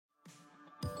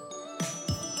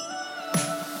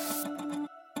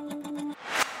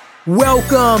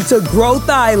Welcome to Growth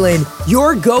Island,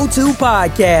 your go-to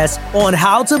podcast on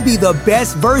how to be the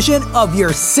best version of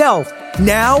yourself.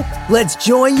 Now, let's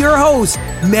join your host,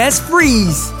 Mes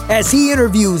Freeze, as he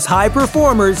interviews high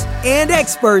performers and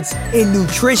experts in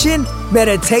nutrition,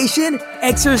 meditation,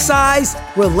 exercise,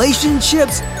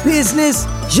 relationships, business,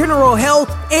 general health,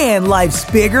 and life's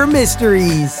bigger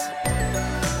mysteries.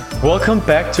 Welcome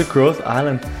back to Growth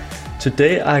Island.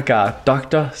 Today I got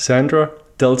Dr. Sandra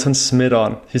Delton Smith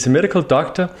on. She's a medical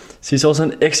doctor. She's also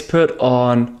an expert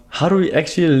on how do we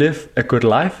actually live a good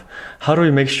life? How do we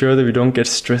make sure that we don't get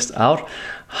stressed out?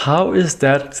 How is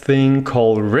that thing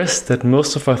called rest that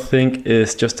most of us think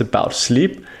is just about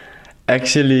sleep?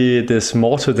 Actually, there's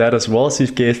more to that as well. She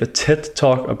gave a TED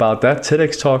talk about that,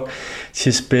 TEDx talk.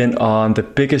 She's been on the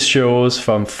biggest shows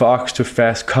from Fox to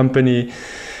Fast Company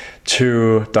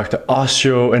to Dr. Oz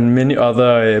Show and many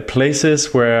other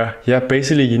places where,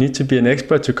 basically you need to be an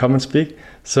expert to come and speak.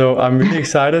 So I'm really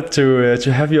excited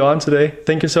to have you on today.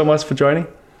 Thank you so much for joining.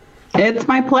 It's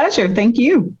my pleasure. Thank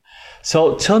you.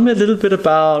 So tell me a little bit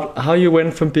about how you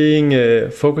went from being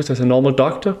focused as a normal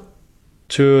doctor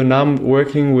to now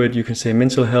working with, you can say,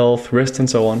 mental health, rest, and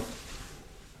so on.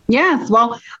 Yes.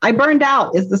 Well, I burned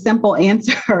out is the simple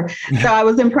answer. So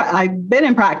I've been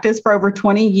in practice for over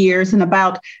 20 years, and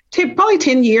about probably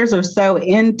 10 years or so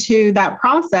into that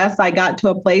process, I got to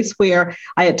a place where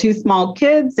I had 2 small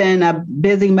kids and a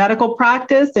busy medical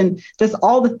practice and just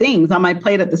all the things on my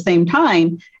plate at the same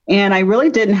time. And I really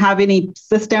didn't have any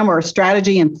system or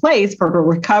strategy in place for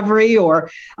recovery or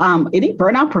any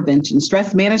burnout prevention,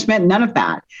 stress management, none of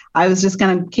that. I was just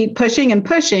going to keep pushing and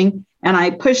pushing. And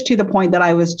I pushed to the point that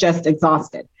I was just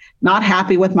exhausted, not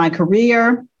happy with my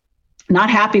career, not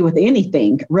happy with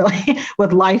anything, really,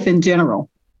 with life in general.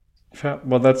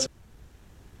 Well, that's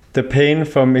the pain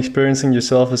from experiencing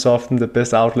yourself is often the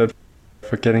best outlet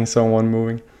for getting someone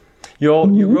moving.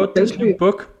 You wrote this new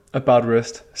book about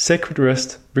rest, Sacred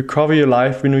Rest, Recover Your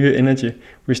Life, Renew Your Energy,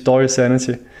 Restore Your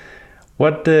Sanity.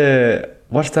 What's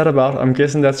that about? I'm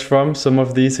guessing that's from some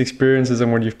of these experiences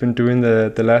and what you've been doing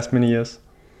the last many years.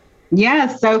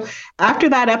 Yes. So after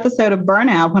that episode of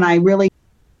burnout, when I really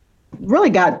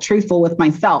got truthful with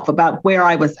myself about where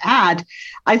I was at,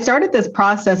 I started this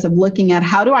process of looking at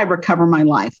how do I recover my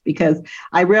life? Because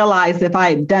I realized if I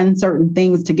had done certain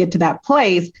things to get to that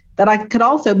place, that I could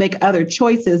also make other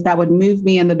choices that would move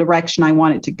me in the direction I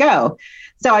wanted to go.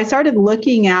 So I started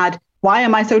looking at why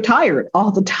am I so tired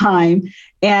all the time?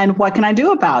 And what can I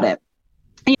do about it?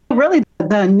 And really,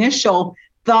 the initial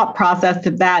thought process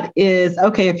of that is,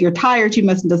 okay, if you're tired, you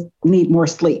must just need more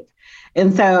sleep.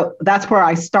 And so that's where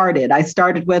I started. I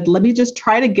started with, let me just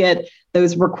try to get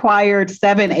those required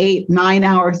 7, 8, 9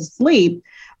 hours of sleep.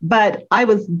 But I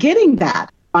was getting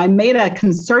that. I made a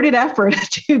concerted effort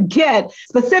to get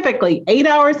specifically 8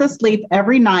 hours of sleep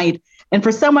every night. And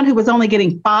for someone who was only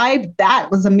getting 5,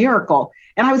 that was a miracle.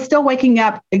 And I was still waking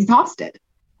up exhausted.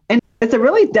 And it's a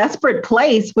really desperate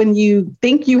place when you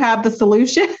think you have the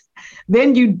solution.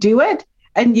 Then you do it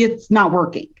and it's not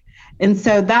working. And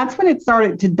so that's when it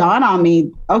started to dawn on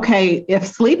me, okay, if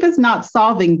sleep is not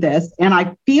solving this and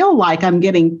I feel like I'm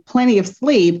getting plenty of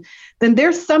sleep, then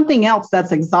there's something else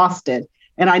that's exhausted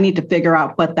and I need to figure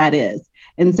out what that is.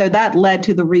 And so that led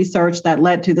to the research that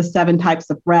led to the 7 types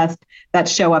of rest that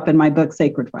show up in my book,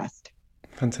 Sacred Rest.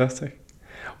 Fantastic.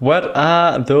 What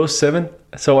are those 7?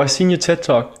 So I've seen your TED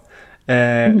Talk.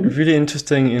 Really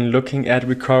interesting in looking at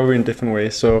recovery in different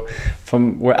ways. So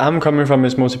from where I'm coming from,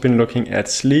 it's mostly been looking at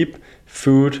sleep,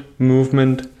 food,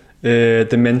 movement,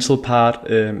 the mental part,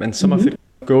 and some of it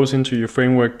goes into your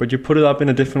framework, but you put it up in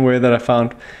a different way that I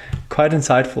found quite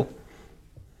insightful.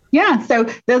 Yeah, so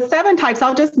the 7 types,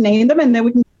 I'll just name them and then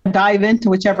we can dive into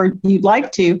whichever you'd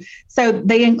like to. So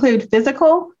they include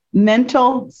physical,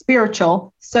 mental,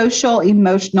 spiritual, social,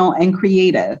 emotional, and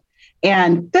creative.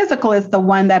 And physical is the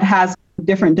one that has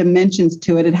different dimensions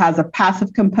to it. It has a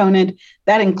passive component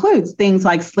that includes things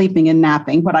like sleeping and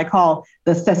napping, what I call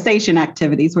the cessation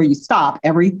activities where you stop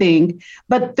everything.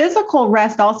 But physical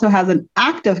rest also has an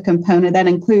active component that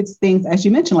includes things, as you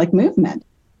mentioned, like movement,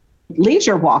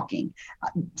 leisure walking,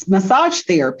 massage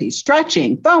therapy,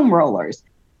 stretching, foam rollers,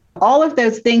 all of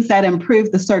those things that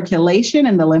improve the circulation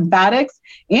and the lymphatics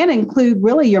and include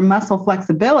really your muscle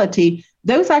flexibility.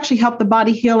 Those actually help the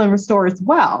body heal and restore as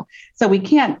well. So we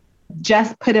can't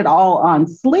just put it all on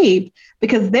sleep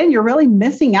because then you're really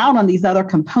missing out on these other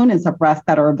components of rest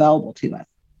that are available to us.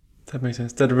 That makes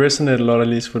sense. That resonated a lot, at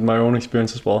least with my own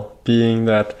experience as well, being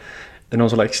that, and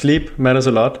also like sleep matters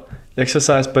a lot,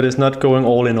 exercise, but it's not going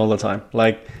all in all the time.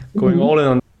 Like going all in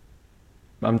on,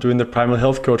 I'm doing the primal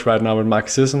health coach right now with Mark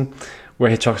Sisson, where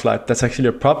he talks like that's actually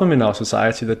a problem in our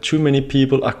society, that too many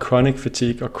people are chronic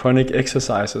fatigue or chronic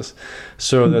exercises,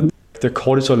 so that the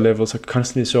cortisol levels are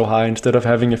constantly so high instead of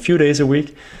having a few days a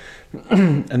week.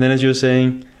 And then, as you're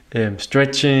saying,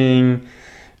 stretching,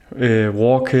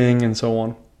 walking, and so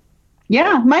on.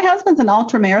 Yeah, my husband's an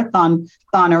ultra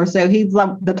marathoner, so he's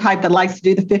the type that likes to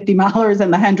do the 50 milers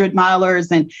and the 100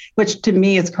 milers, and which to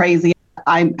me is crazy.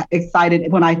 I'm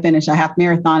excited when I finish a half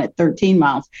marathon at 13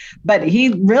 miles, but he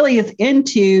really is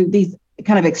into these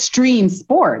kind of extreme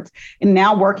sports and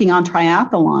now working on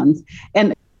triathlons.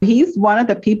 And he's one of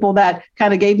the people that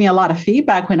kind of gave me a lot of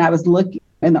feedback when I was looking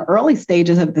in the early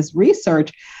stages of this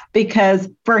research, because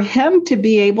for him to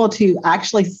be able to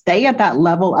actually stay at that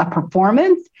level of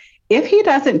performance, if he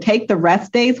doesn't take the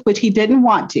rest days, which he didn't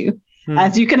want to,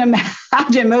 as you can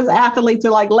imagine, most athletes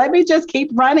are like, let me just keep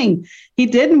running. He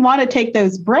didn't want to take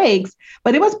those breaks,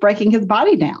 but it was breaking his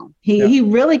body down. He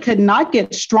really could not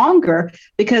get stronger,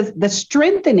 because the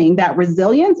strengthening, that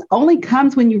resilience, only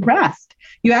comes when you rest.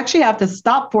 You actually have to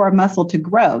stop for a muscle to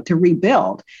grow, to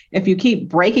rebuild. If you keep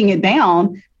breaking it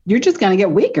down, you're just going to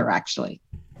get weaker, actually.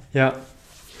 Yeah,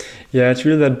 it's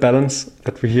really that balance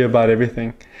that we hear about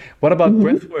everything. What about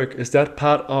breath work? Is that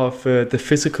part of the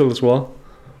physical as well?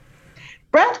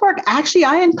 Breath work, actually,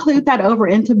 I include that over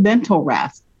into mental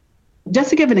rest. Just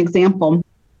to give an example,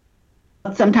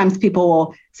 sometimes people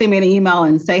will send me an email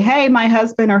and say, hey, my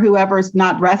husband or whoever's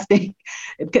not resting,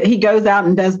 he goes out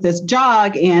and does this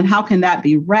jog, and how can that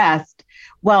be rest?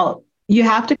 Well, you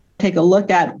have to take a look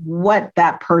at what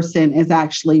that person is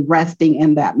actually resting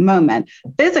in that moment.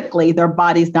 Physically, their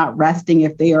body's not resting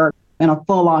if they are in a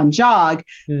full-on jog.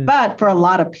 But for a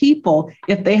lot of people,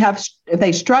 if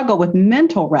they struggle with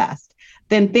mental rest,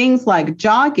 then things like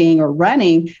jogging or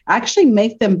running actually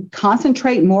make them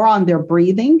concentrate more on their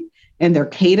breathing and their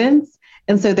cadence.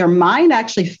 And so their mind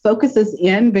actually focuses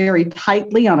in very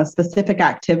tightly on a specific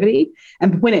activity.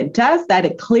 And when it does that,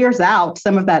 it clears out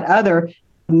some of that other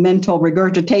mental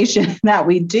regurgitation that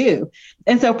we do.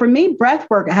 And so for me, breath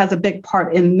work has a big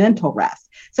part in mental rest.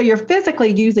 So you're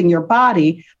physically using your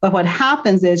body, but what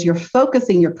happens is you're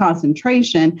focusing your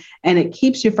concentration, and it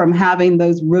keeps you from having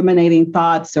those ruminating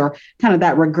thoughts or kind of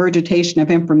that regurgitation of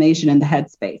information in the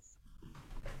headspace.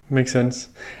 Makes sense.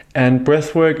 And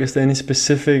breath work, is there any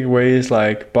specific ways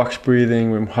like box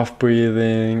breathing, Wim Hof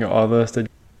breathing, or others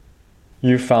that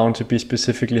you found to be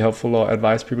specifically helpful or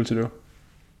advise people to do?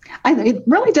 It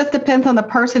really just depends on the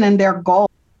person and their goal.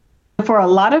 For a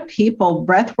lot of people,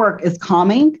 breath work is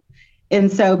calming. And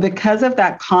so because of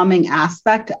that calming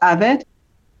aspect of it,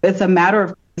 it's a matter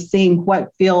of seeing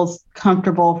what feels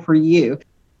comfortable for you.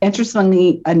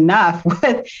 Interestingly enough,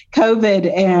 with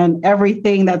COVID and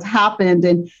everything that's happened,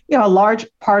 and a large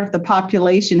part of the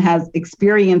population has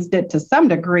experienced it to some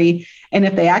degree. And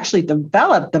if they actually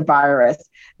develop the virus,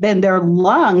 then their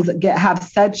lungs have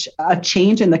such a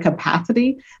change in the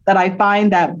capacity that I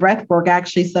find that breath work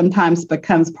actually sometimes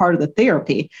becomes part of the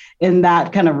therapy in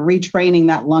that kind of retraining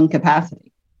that lung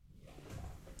capacity.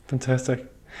 Fantastic.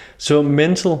 So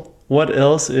mental, what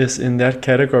else is in that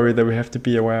category that we have to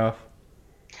be aware of?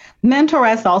 Mental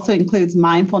rest also includes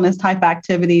mindfulness type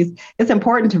activities. It's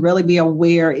important to really be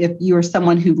aware if you are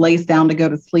someone who lays down to go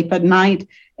to sleep at night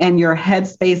and your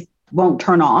headspace won't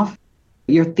turn off.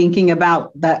 You're thinking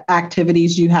about the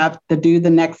activities you have to do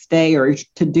the next day or your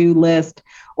to-do list,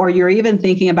 or you're even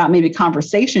thinking about maybe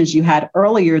conversations you had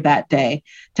earlier that day,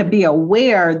 to be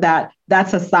aware that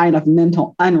that's a sign of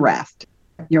mental unrest.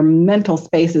 Your mental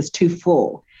space is too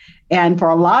full. And for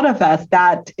a lot of us,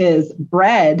 that is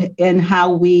bred in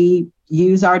how we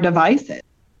use our devices.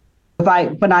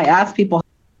 When I ask people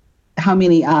how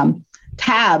many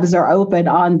tabs are open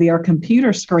on their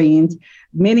computer screens,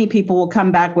 many people will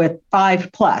come back with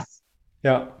 5+.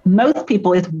 Yeah. Most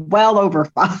people, it's well over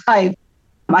 5. I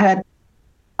had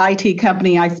an IT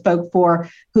company I spoke for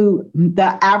who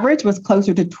the average was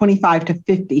closer to 25 to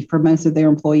 50 for most of their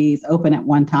employees open at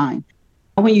one time.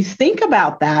 And when you think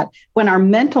about that, when our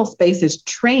mental space is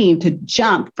trained to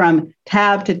jump from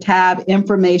tab to tab,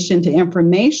 information to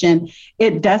information,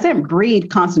 it doesn't breed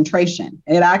concentration.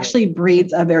 It actually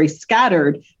breeds a very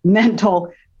scattered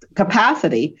mental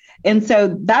capacity. And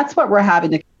so that's what we're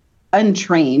having to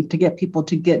untrain to get people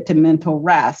to get to mental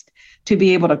rest, to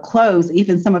be able to close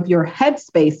even some of your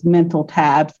headspace mental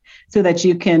tabs so that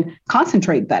you can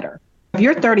concentrate better. If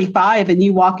you're 35 and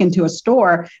you walk into a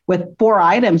store with 4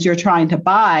 items you're trying to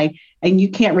buy and you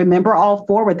can't remember all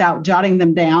 4 without jotting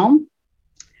them down,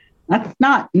 that's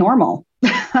not normal.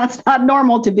 That's not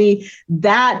normal to be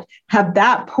have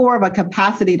that poor of a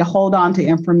capacity to hold on to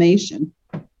information.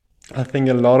 I think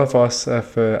a lot of us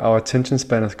have our attention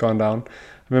span has gone down.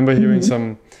 I remember hearing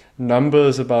some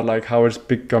numbers about like how it's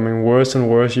becoming worse and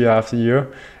worse year after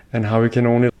year, and how we can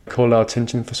only hold our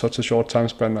attention for such a short time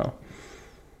span now.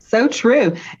 So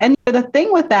true. And the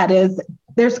thing with that is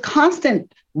there's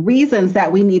constant reasons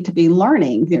that we need to be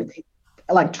learning.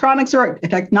 Electronics or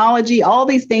technology, all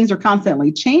these things are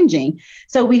constantly changing.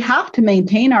 So we have to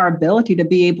maintain our ability to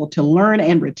be able to learn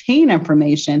and retain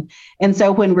information. And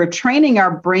so when we're training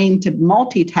our brain to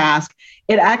multitask,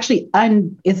 it actually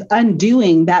is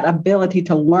undoing that ability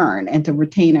to learn and to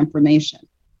retain information.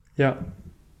 Yeah.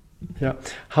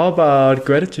 How about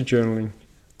gratitude journaling?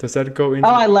 Does that go into?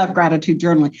 Oh, I love gratitude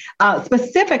journaling.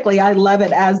 Specifically, I love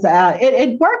it as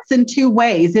it works in two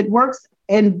ways. It works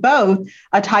in both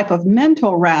a type of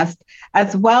mental rest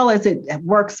as well as it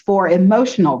works for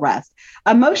emotional rest.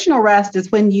 Emotional rest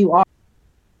is when you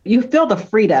feel the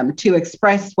freedom to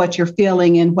express what you're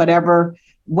feeling in whatever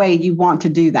way you want to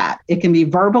do that. It can be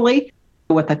verbally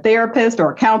with a therapist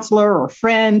or a counselor or a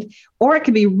friend, or it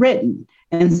can be written.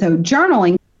 And so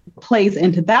journaling plays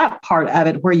into that part of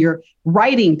it where you're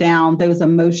writing down those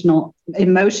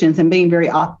emotions and being very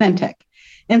authentic.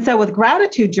 And so with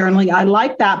gratitude journaling, I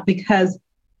like that because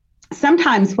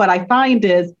sometimes what I find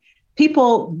is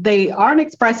people, they aren't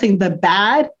expressing the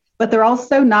bad, but they're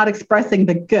also not expressing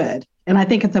the good. And I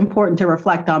think it's important to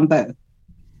reflect on both.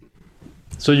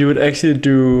 So you would actually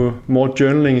do more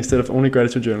journaling instead of only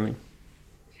gratitude journaling?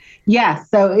 Yes.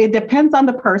 So it depends on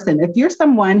the person. If you're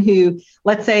someone who,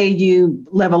 let's say you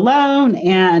live alone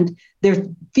and there's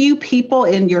few people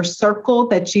in your circle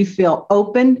that you feel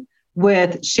open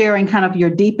with sharing kind of your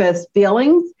deepest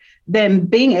feelings, then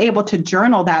being able to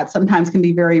journal that sometimes can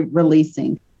be very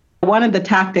releasing. One of the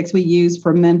tactics we use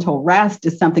for mental rest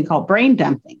is something called brain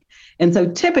dumping. And so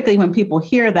typically when people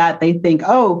hear that, they think,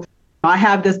 oh, I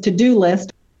have this to-do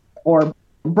list or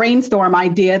brainstorm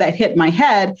idea that hit my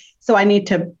head, so I need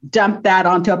to dump that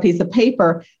onto a piece of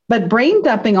paper. But brain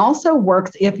dumping also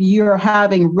works if you're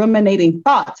having ruminating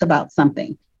thoughts about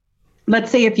something. Let's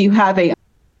say you have an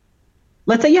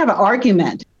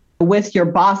argument with your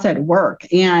boss at work,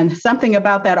 and something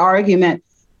about that argument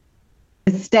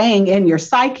is staying in your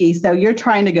psyche. So you're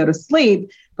trying to go to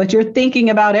sleep, but you're thinking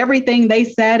about everything they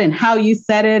said and how you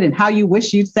said it and how you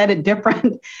wish you said it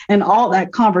different and all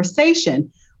that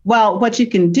conversation. Well, what you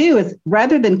can do is,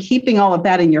 rather than keeping all of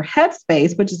that in your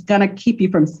headspace, which is going to keep you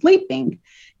from sleeping,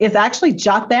 is actually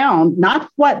jot down not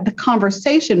what the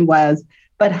conversation was,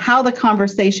 but how the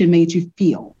conversation made you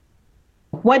feel.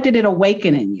 What did it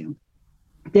awaken in you?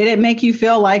 Did it make you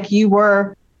feel like you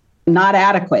were not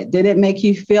adequate? Did it make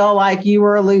you feel like you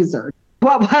were a loser?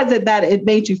 What was it that it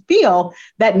made you feel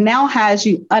that now has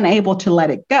you unable to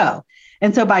let it go?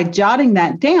 And so by jotting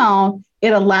that down,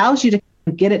 it allows you to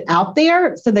get it out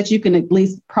there so that you can at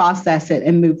least process it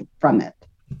and move from it.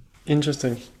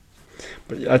 Interesting.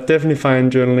 But I definitely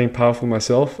find journaling powerful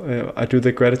myself. I do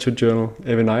the gratitude journal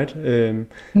every night. If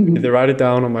I write it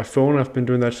down on my phone, I've been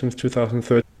doing that since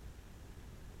 2013.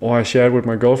 Or I share it with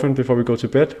my girlfriend before we go to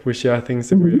bed. We share things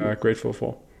that we are grateful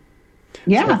for.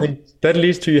 Yeah. So I think that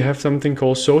leads to you have something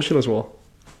called social as well.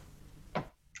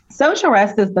 Social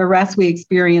rest is the rest we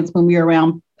experience when we're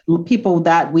around people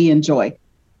that we enjoy.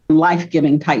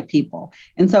 Life-giving type people.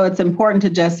 And so it's important to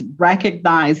just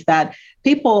recognize that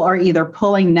people are either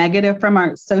pulling negative from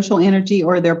our social energy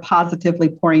or they're positively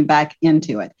pouring back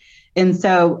into it. And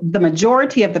so the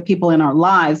majority of the people in our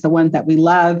lives, the ones that we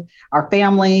love, our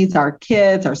families, our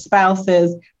kids, our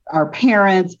spouses, our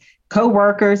parents,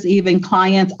 coworkers, even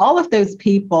clients, all of those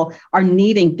people are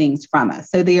needing things from us.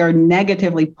 So they are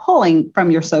negatively pulling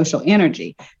from your social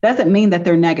energy. Doesn't mean that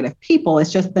they're negative people.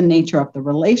 It's just the nature of the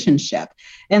relationship.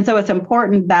 And so it's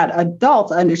important that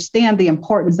adults understand the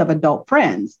importance of adult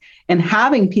friends and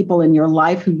having people in your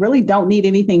life who really don't need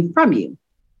anything from you.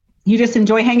 You just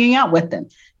enjoy hanging out with them.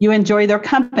 You enjoy their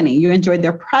company. You enjoy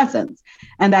their presence.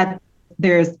 And that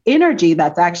there's energy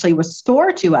that's actually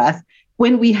restored to us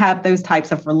when we have those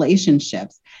types of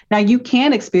relationships. Now, you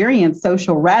can experience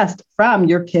social rest from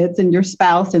your kids and your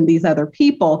spouse and these other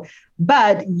people,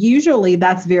 but usually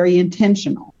that's very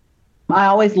intentional. I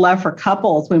always love for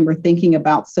couples when we're thinking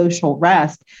about social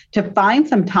rest to find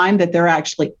some time that they're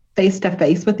actually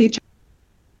face-to-face with each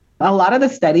other. A lot of the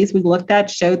studies we looked at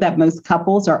showed that most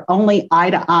couples are only eye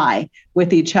to eye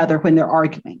with each other when they're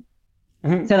arguing.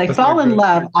 So they fall in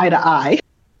love eye to eye.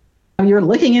 You're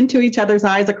looking into each other's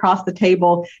eyes across the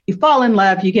table. You fall in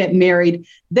love, you get married,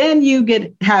 then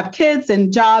you have kids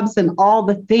and jobs and all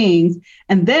the things.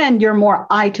 And then you're more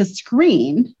eye to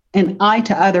screen and eye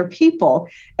to other people.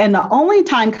 And the only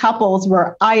time couples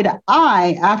were eye to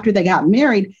eye after they got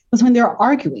married was when they were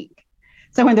arguing.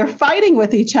 So when they're fighting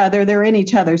with each other, they're in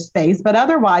each other's space, but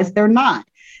otherwise they're not.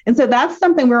 And so that's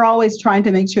something we're always trying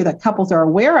to make sure that couples are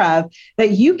aware of,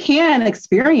 that you can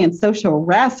experience social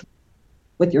rest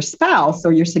with your spouse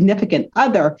or your significant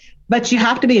other, but you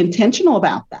have to be intentional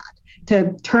about that,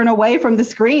 to turn away from the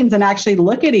screens and actually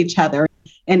look at each other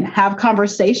and have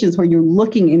conversations where you're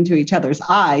looking into each other's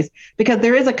eyes, because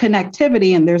there is a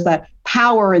connectivity and there's a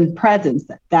power and presence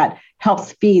that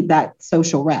helps feed that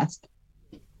social rest.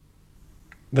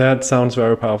 That sounds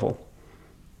very powerful.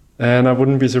 And I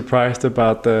wouldn't be surprised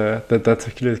about that that's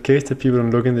actually the case, that people don't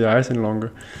look in the eyes any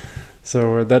longer.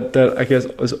 So that I guess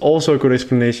is also a good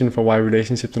explanation for why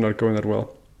relationships are not going that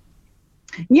well.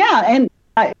 Yeah, and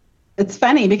it's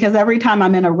funny because every time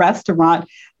I'm in a restaurant,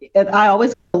 I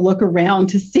always look around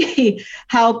to see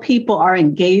how people are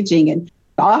engaging. And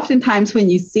oftentimes when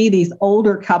you see these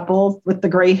older couples with the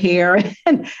gray hair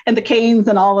and the canes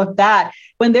and all of that,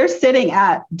 when they're sitting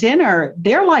at dinner,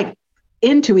 they're like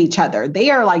into each other.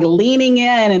 They are like leaning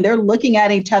in and they're looking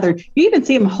at each other. You even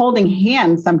see them holding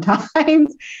hands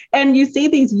sometimes. And you see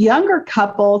these younger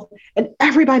couples and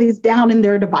everybody's down in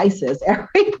their devices.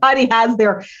 Everybody has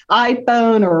their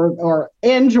iPhone or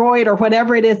Android or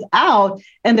whatever it is out,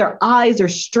 and their eyes are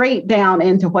straight down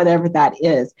into whatever that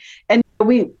is. And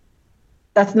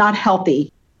that's not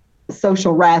healthy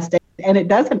social rest, and it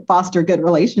doesn't foster good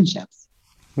relationships.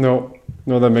 No,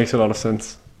 that makes a lot of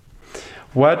sense.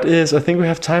 I think we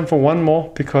have time for one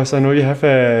more, because I know you have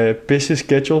a busy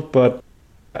schedule, but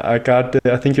I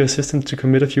think your assistant to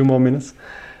commit a few more minutes.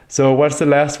 So what's the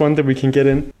last one that we can get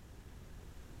in?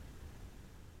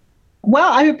 Well,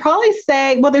 I would probably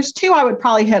say, there's two I would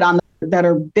probably hit on that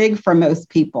are big for most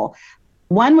people.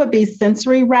 One would be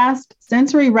sensory rest.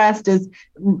 Sensory rest is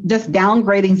just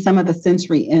downgrading some of the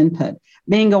sensory input.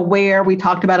 Being aware, we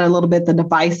talked about it a little bit, the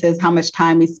devices, how much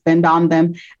time we spend on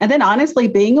them. And then honestly,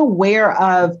 being aware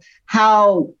of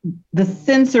how the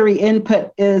sensory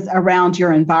input is around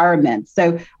your environment.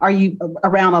 So are you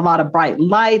around a lot of bright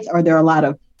lights? Are there a lot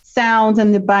of sounds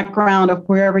in the background of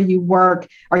wherever you work?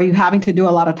 Are you having to do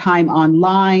a lot of time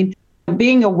online?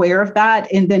 Being aware of that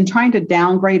and then trying to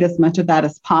downgrade as much of that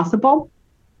as possible,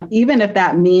 even if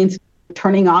that means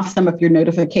turning off some of your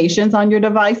notifications on your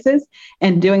devices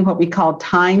and doing what we call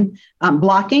time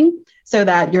blocking, so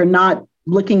that you're not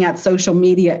looking at social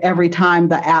media every time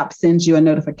the app sends you a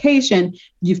notification.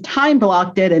 You've time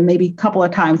blocked it, and maybe a couple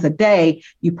of times a day,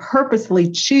 you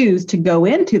purposefully choose to go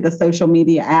into the social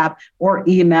media app or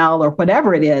email or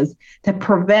whatever it is to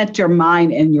prevent your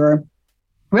mind and your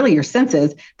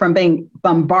senses from being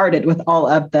bombarded with all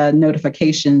of the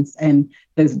notifications and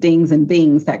those dings and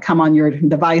bings that come on your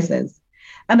devices.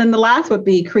 And then the last would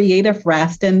be creative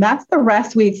rest. And that's the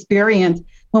rest we experience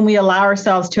when we allow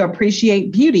ourselves to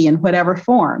appreciate beauty in whatever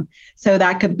form. So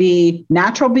that could be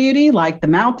natural beauty like the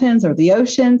mountains or the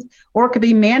oceans, or it could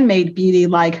be man-made beauty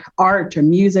like art or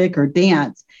music or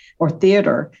dance or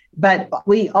theater. But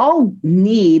we all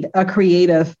need a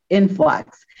creative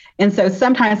influx. And so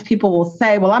sometimes people will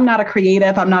say, well, I'm not a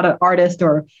creative, I'm not an artist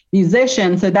or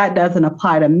musician, so that doesn't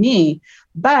apply to me.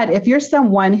 But if you're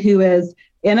someone who is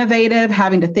innovative,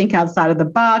 having to think outside of the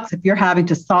box, if you're having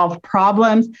to solve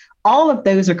problems, all of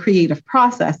those are creative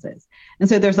processes. And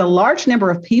so there's a large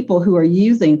number of people who are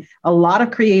using a lot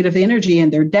of creative energy in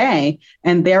their day,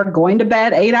 and they're going to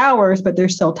bed 8 hours, but they're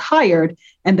still tired.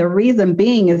 And the reason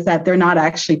being is that they're not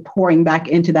actually pouring back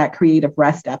into that creative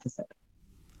rest deficit.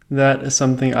 That is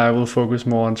something I will focus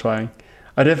more on trying.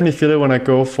 I definitely feel it when I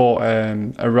go for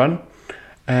a run,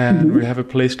 and we have a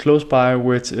place close by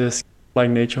which is like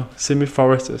nature,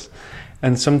 semi-forests,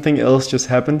 and something else just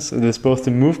happens. There's both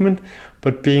the movement,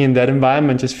 but being in that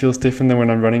environment just feels different than when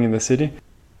I'm running in the city,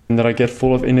 and that I get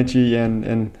full of energy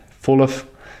and full of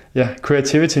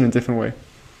creativity in a different way.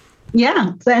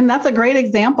 Yeah, and that's a great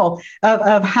example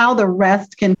of how the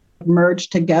rest can merge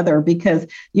together, because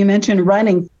you mentioned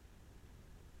running.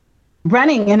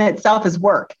 Running in itself is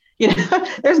work.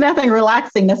 There's nothing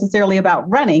relaxing necessarily about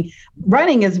running.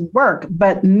 Running is work,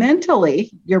 but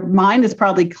mentally, your mind is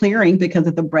probably clearing because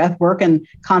of the breath work and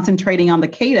concentrating on the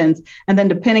cadence. And then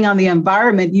depending on the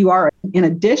environment, you are, in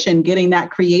addition, getting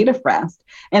that creative rest.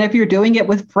 And if you're doing it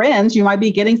with friends, you might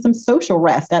be getting some social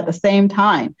rest at the same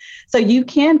time. So you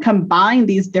can combine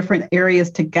these different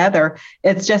areas together.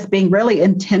 It's just being really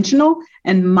intentional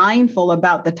and mindful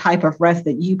about the type of rest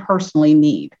that you personally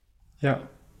need. Yeah.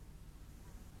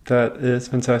 That is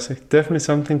fantastic. Definitely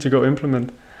something to go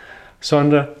implement.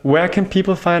 Sondra, where can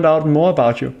people find out more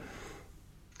about you?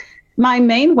 My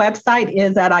main website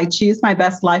is at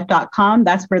ichoosemybestlife.com.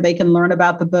 That's where they can learn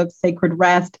about the book Sacred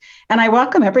Rest. And I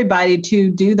welcome everybody to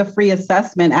do the free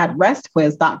assessment at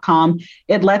restquiz.com.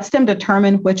 It lets them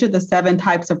determine which of the 7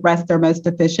 types of rest they're most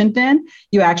efficient in.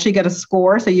 You actually get a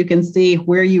score so you can see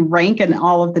where you rank in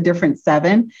all of the different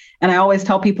 7. And I always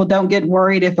tell people, don't get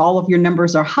worried if all of your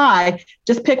numbers are high,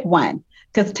 just pick one.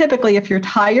 Because typically, if you're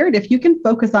tired, if you can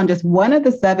focus on just one of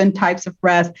the 7 types of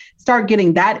rest, start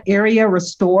getting that area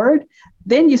restored,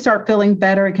 then you start feeling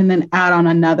better and can then add on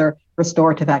another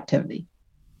restorative activity.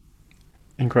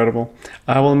 Incredible.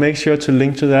 I will make sure to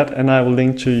link to that, and I will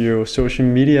link to your social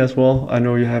media as well. I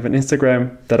know you have an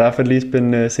Instagram that I've at least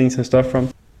been seeing some stuff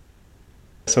from.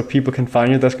 So people can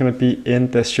find you. That's going to be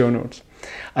in the show notes.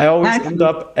 I always end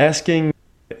up asking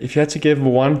if you had to give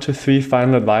 1 to 3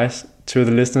 final advice to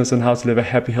the listeners on how to live a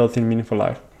happy, healthy, and meaningful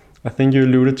life. I think you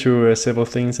alluded to several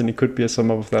things, and it could be a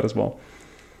sum up of that as well.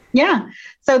 Yeah.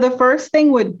 So the first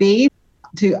thing would be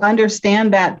to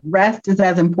understand that rest is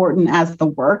as important as the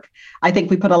work. I think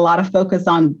we put a lot of focus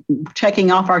on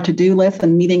checking off our to-do list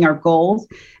and meeting our goals.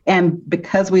 And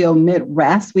because we omit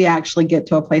rest, we actually get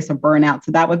to a place of burnout.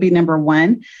 So that would be number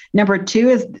 1. Number 2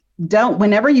 is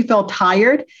whenever you feel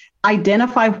tired,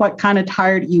 identify what kind of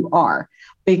tired you are.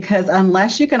 Because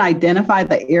unless you can identify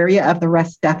the area of the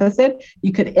rest deficit,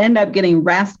 you could end up getting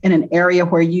rest in an area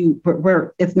where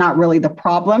it's not really the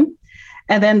problem.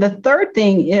 And then the third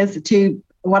thing is to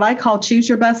what I call choose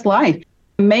your best life.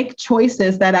 Make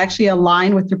choices that actually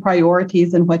align with your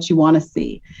priorities and what you want to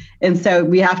see. And so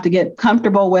we have to get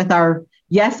comfortable with our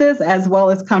yeses as well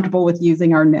as comfortable with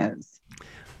using our nos.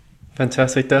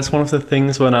 Fantastic. That's one of the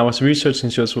things when I was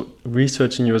researching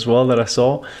you as well that I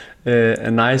saw a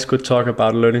nice good talk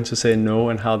about learning to say no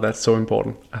and how that's so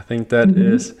important. I think that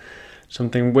is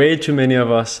something way too many of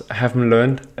us haven't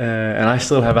learned, and I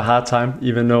still have a hard time,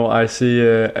 even though I see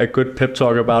a good pep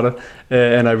talk about it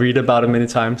and I read about it many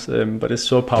times, but it's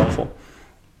so powerful.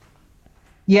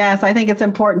 Yes, I think it's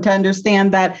important to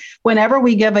understand that whenever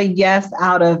we give a yes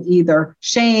out of either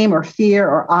shame or fear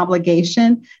or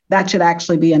obligation, that should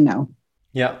actually be a no.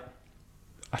 Yeah,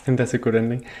 I think that's a good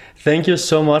ending. Thank you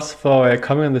so much for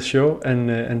coming on the show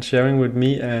and sharing with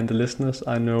me and the listeners.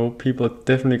 I know people are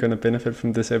definitely going to benefit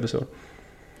from this episode.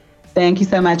 Thank you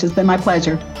so much. It's been my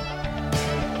pleasure.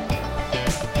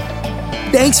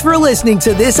 Thanks for listening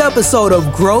to this episode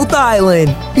of Growth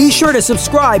Island. Be sure to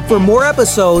subscribe for more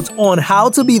episodes on how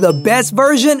to be the best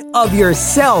version of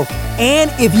yourself. And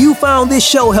if you found this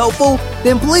show helpful,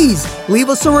 then please leave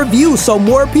us a review so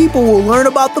more people will learn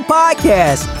about the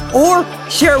podcast, or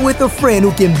share with a friend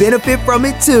who can benefit from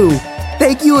it too.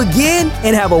 Thank you again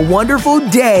and have a wonderful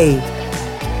day.